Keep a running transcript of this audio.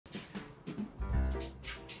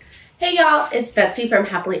Hey y'all, it's Betsy from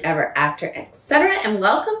Happily Ever After, etc. and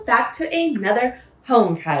welcome back to another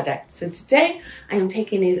home project. So today I am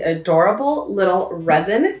taking these adorable little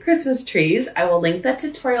resin Christmas trees. I will link that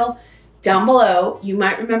tutorial down below. You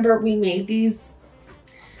might remember we made these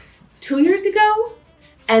 2 years ago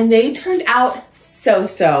and they turned out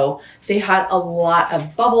so. They had a lot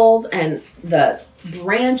of bubbles and the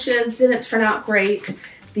branches didn't turn out great.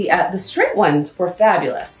 The straight ones were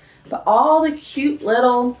fabulous, but all the cute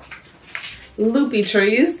little loopy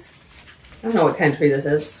trees, I don't know what kind of tree this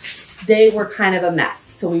is, they were kind of a mess.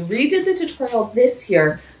 So we redid the tutorial this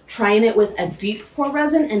year, trying it with a deep pour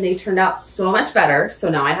resin, and they turned out so much better.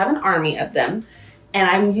 So now I have an army of them, and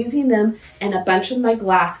I'm using them in a bunch of my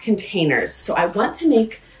glass containers. So I want to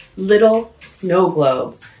make little snow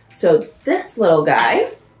globes. So this little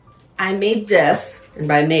guy, I made this, and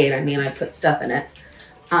by made, I mean I put stuff in it,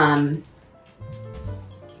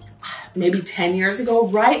 maybe 10 years ago,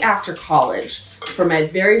 right after college, for my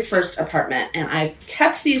very first apartment. And I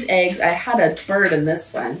kept these eggs. I had a bird in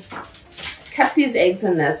this one. Kept these eggs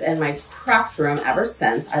in this in my craft room ever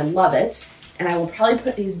since. I love it. And I will probably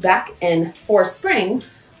put these back in for spring.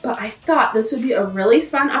 But I thought this would be a really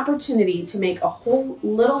fun opportunity to make a whole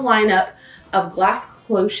little lineup of glass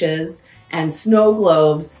cloches and snow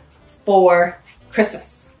globes for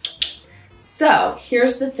Christmas. So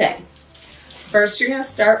here's the thing. First, you're gonna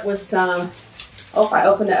start with some, oh, I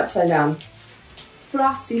opened it upside down,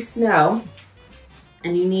 frosty snow,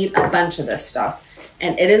 and you need a bunch of this stuff.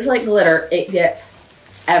 And it is like glitter, it gets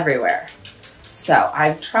everywhere. So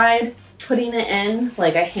I've tried putting it in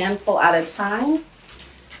like a handful at a time.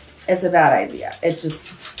 It's a bad idea. It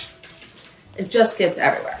just gets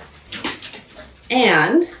everywhere.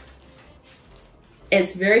 And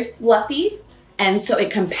it's very fluffy, and so it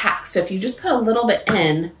compacts. So if you just put a little bit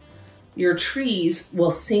in, your trees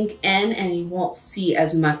will sink in and you won't see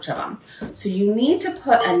as much of them. So you need to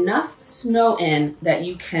put enough snow in that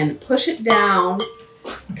you can push it down,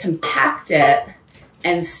 compact it,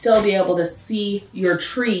 and still be able to see your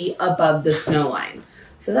tree above the snow line.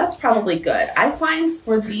 So that's probably good. I find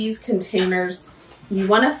for these containers, you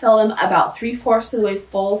want to fill them about 3/4 of the way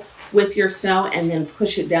full with your snow and then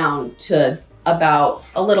push it down to about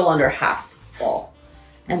a little under half full.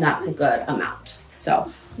 And that's a good amount.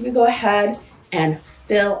 So I'm gonna go ahead and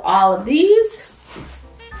fill all of these.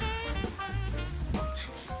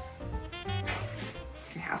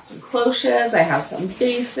 I have some cloches, I have some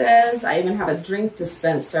bases, I even have a drink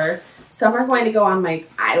dispenser. Some are going to go on my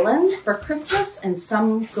island for Christmas and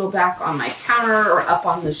some go back on my counter or up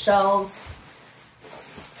on the shelves.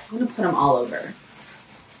 I'm gonna put them all over.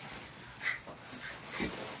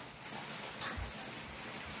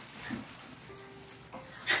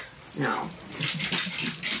 Now, if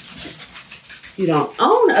you don't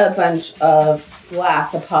own a bunch of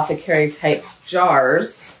glass apothecary type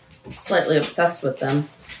jars, I'm slightly obsessed with them.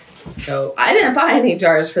 So I didn't buy any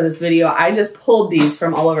jars for this video. I just pulled these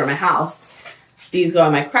from all over my house. These go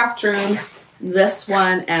in my craft room. This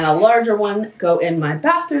one and a larger one go in my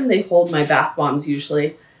bathroom. They hold my bath bombs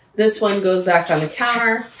usually. This one goes back on the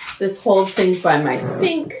counter. This holds things by my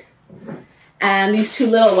sink. And these two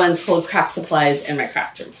little ones hold craft supplies in my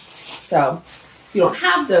craft room. So if you don't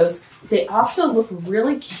have those, they also look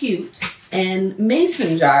really cute in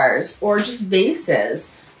mason jars or just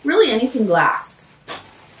vases, really anything glass.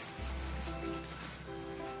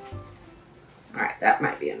 All right, that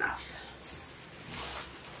might be enough.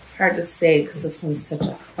 Hard to say because this one's such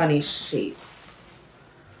a funny shape.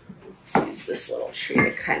 Let's use this little tree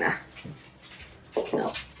to kind of,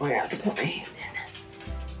 nope, I'm gonna have to put my hand in.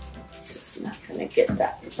 It's just not gonna get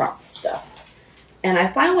that front stuff. And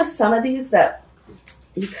I find with some of these that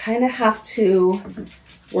you kind of have to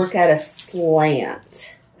work at a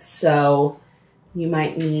slant. So you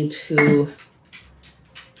might need to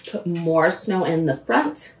put more snow in the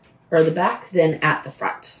front or the back than at the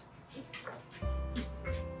front.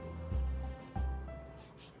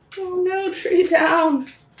 Oh no, tree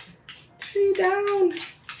down. Tree down.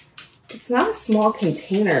 It's not a small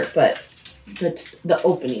container, but the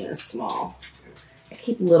opening is small. I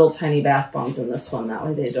keep little tiny bath bombs in this one, that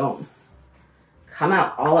way they don't come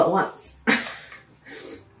out all at once.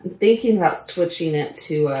 I'm thinking about switching it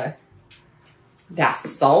to bath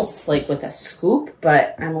salts, like with a scoop,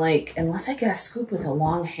 but I'm like, unless I get a scoop with a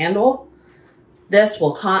long handle, this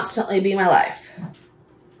will constantly be my life.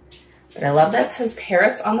 But I love that it says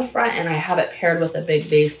Paris on the front, and I have it paired with a big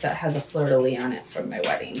vase that has a fleur-de-lis on it from my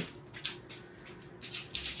wedding.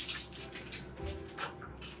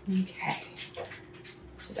 Okay.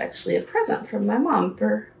 This was actually a present from my mom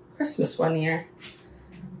for Christmas one year.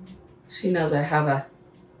 She knows I have a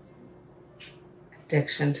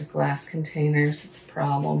addiction to glass containers. It's a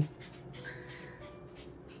problem.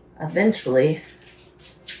 Eventually,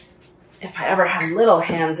 if I ever have little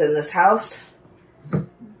hands in this house,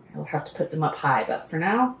 I'll have to put them up high. But for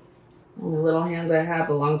now, the only little hands I have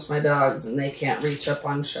belong to my dogs, and they can't reach up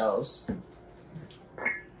on shelves.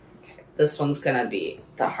 Okay, this one's gonna be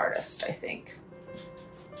the hardest, I think.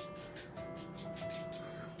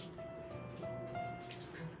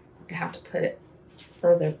 I have to put it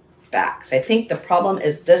further back. So I think the problem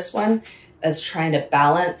is this one is trying to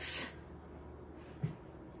balance.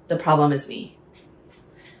 The problem is me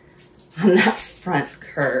on that front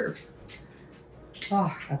curve.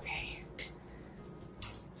 Oh, okay.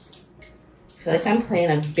 I feel like I'm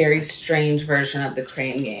playing a very strange version of the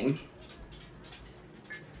crane game.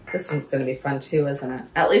 This one's gonna be fun too, isn't it?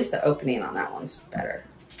 At least the opening on that one's better.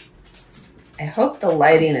 I hope the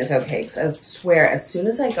lighting is okay, because I swear, as soon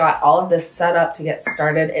as I got all of this set up to get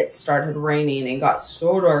started, it started raining and got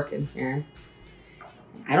so dark in here.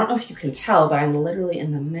 I don't know if you can tell, but I'm literally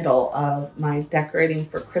in the middle of my decorating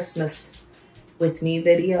for Christmas with me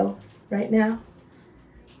video right now.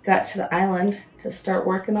 Got to the island to start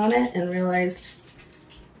working on it and realized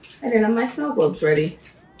I didn't have my snow globes ready.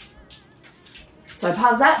 So I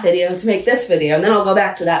paused that video to make this video, and then I'll go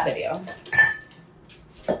back to that video.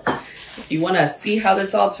 If you want to see how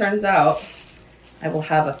this all turns out, I will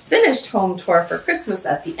have a finished home tour for Christmas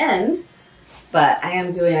at the end, but I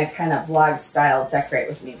am doing a kind of vlog style decorate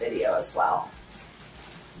with me video as well.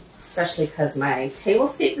 Especially because my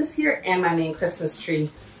tablescape this year and my main Christmas tree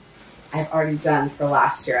I've already done for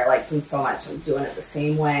last year. I like them so much. I'm doing it the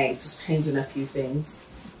same way, just changing a few things.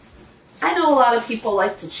 I know a lot of people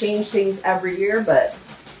like to change things every year, but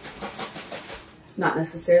it's not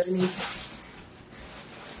necessarily me.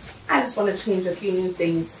 I just want to change a few new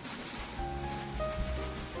things.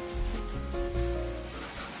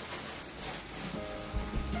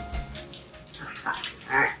 Aha.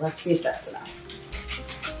 All right, let's see if that's enough.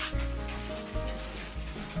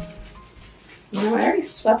 You know, I already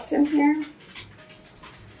swept in here.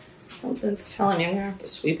 Something's telling me I'm gonna have to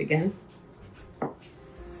sweep again.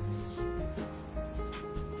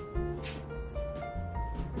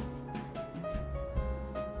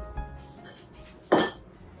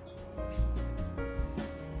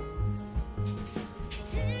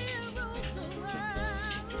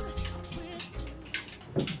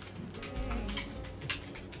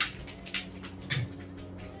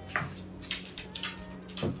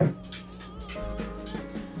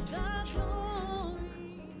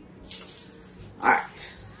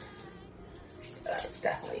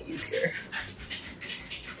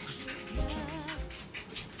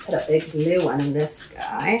 Put a big blue one in this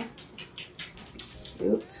guy.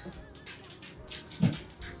 Cute.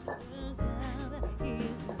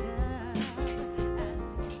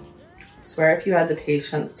 I swear if you had the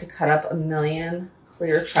patience to cut up 1,000,000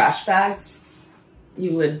 clear trash bags,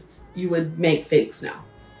 you would make fake snow.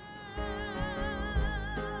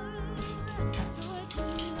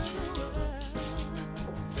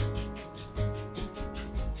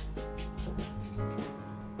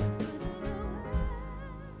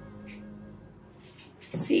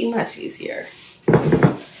 See, much easier.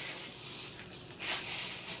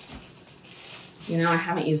 You know, I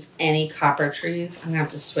haven't used any copper trees. I'm gonna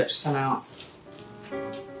have to switch some out.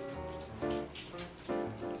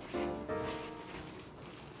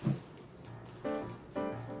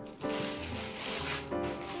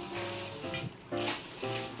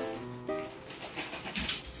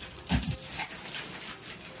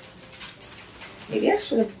 Maybe I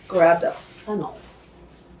should have grabbed a funnel.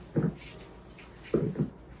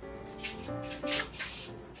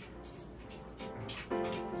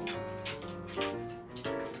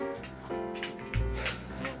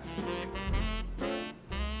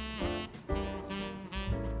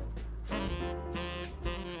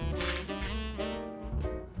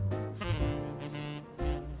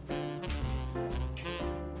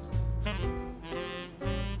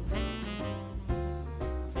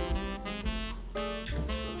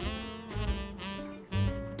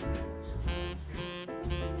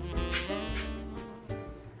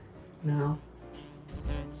 No.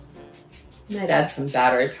 Might add some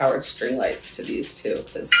battery powered string lights to these too,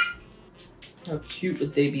 because how cute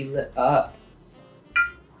would they be lit up?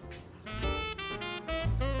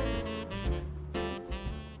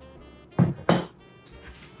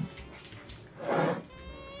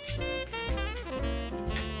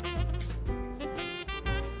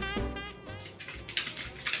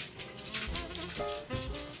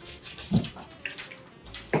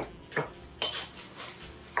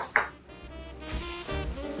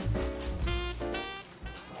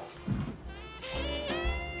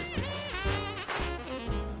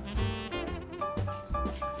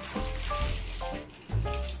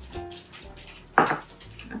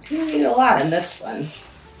 You need a lot in this one.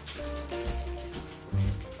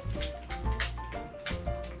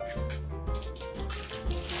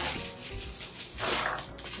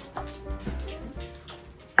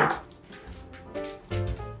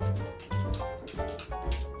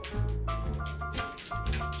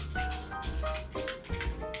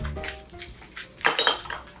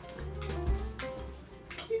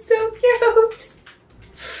 He's so cute.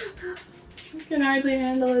 I can hardly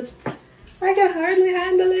handle it. I can hardly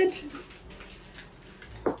handle it.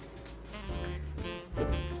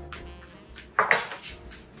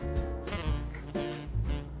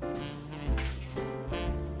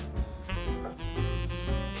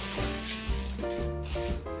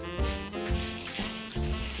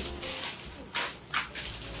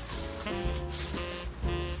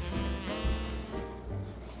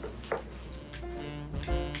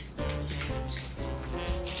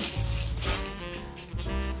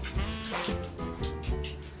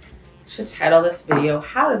 Should title this video,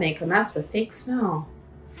 How to Make a Mess with Fake Snow.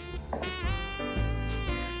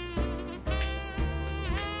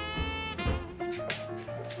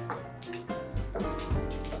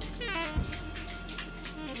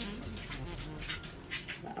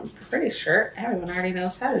 I'm pretty sure everyone already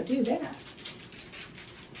knows how to do that.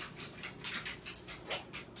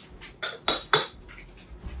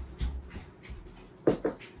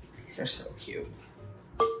 These are so cute.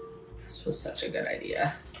 This was such a good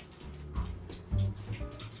idea.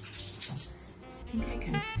 I think I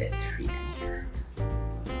can fit 3 in here.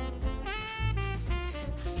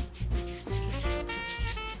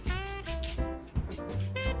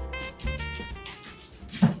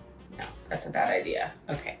 No, that's a bad idea.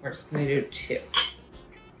 Okay, we're just gonna do 2.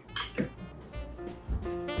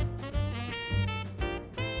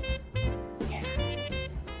 Yeah.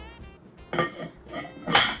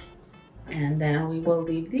 And then we will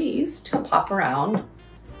leave these to pop around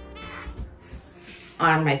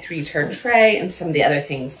on my 3-turn tray and some of the other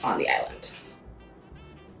things on the island.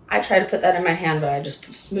 I tried to put that in my hand, but I just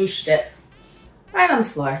smooshed it right on the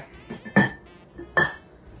floor.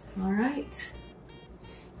 All right.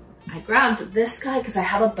 I grabbed this guy because I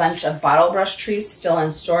have a bunch of bottle brush trees still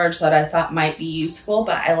in storage that I thought might be useful,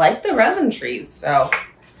 but I like the resin trees, so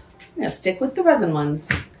I'm gonna stick with the resin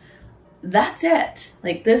ones. That's it.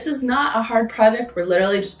 Like, this is not a hard project. We're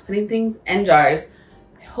literally just putting things in jars.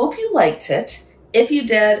 I hope you liked it. If you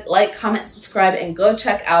did, like, comment, subscribe, and go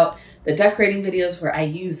check out the decorating videos where I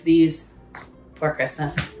use these for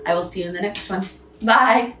Christmas. I will see you in the next one.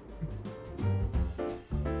 Bye.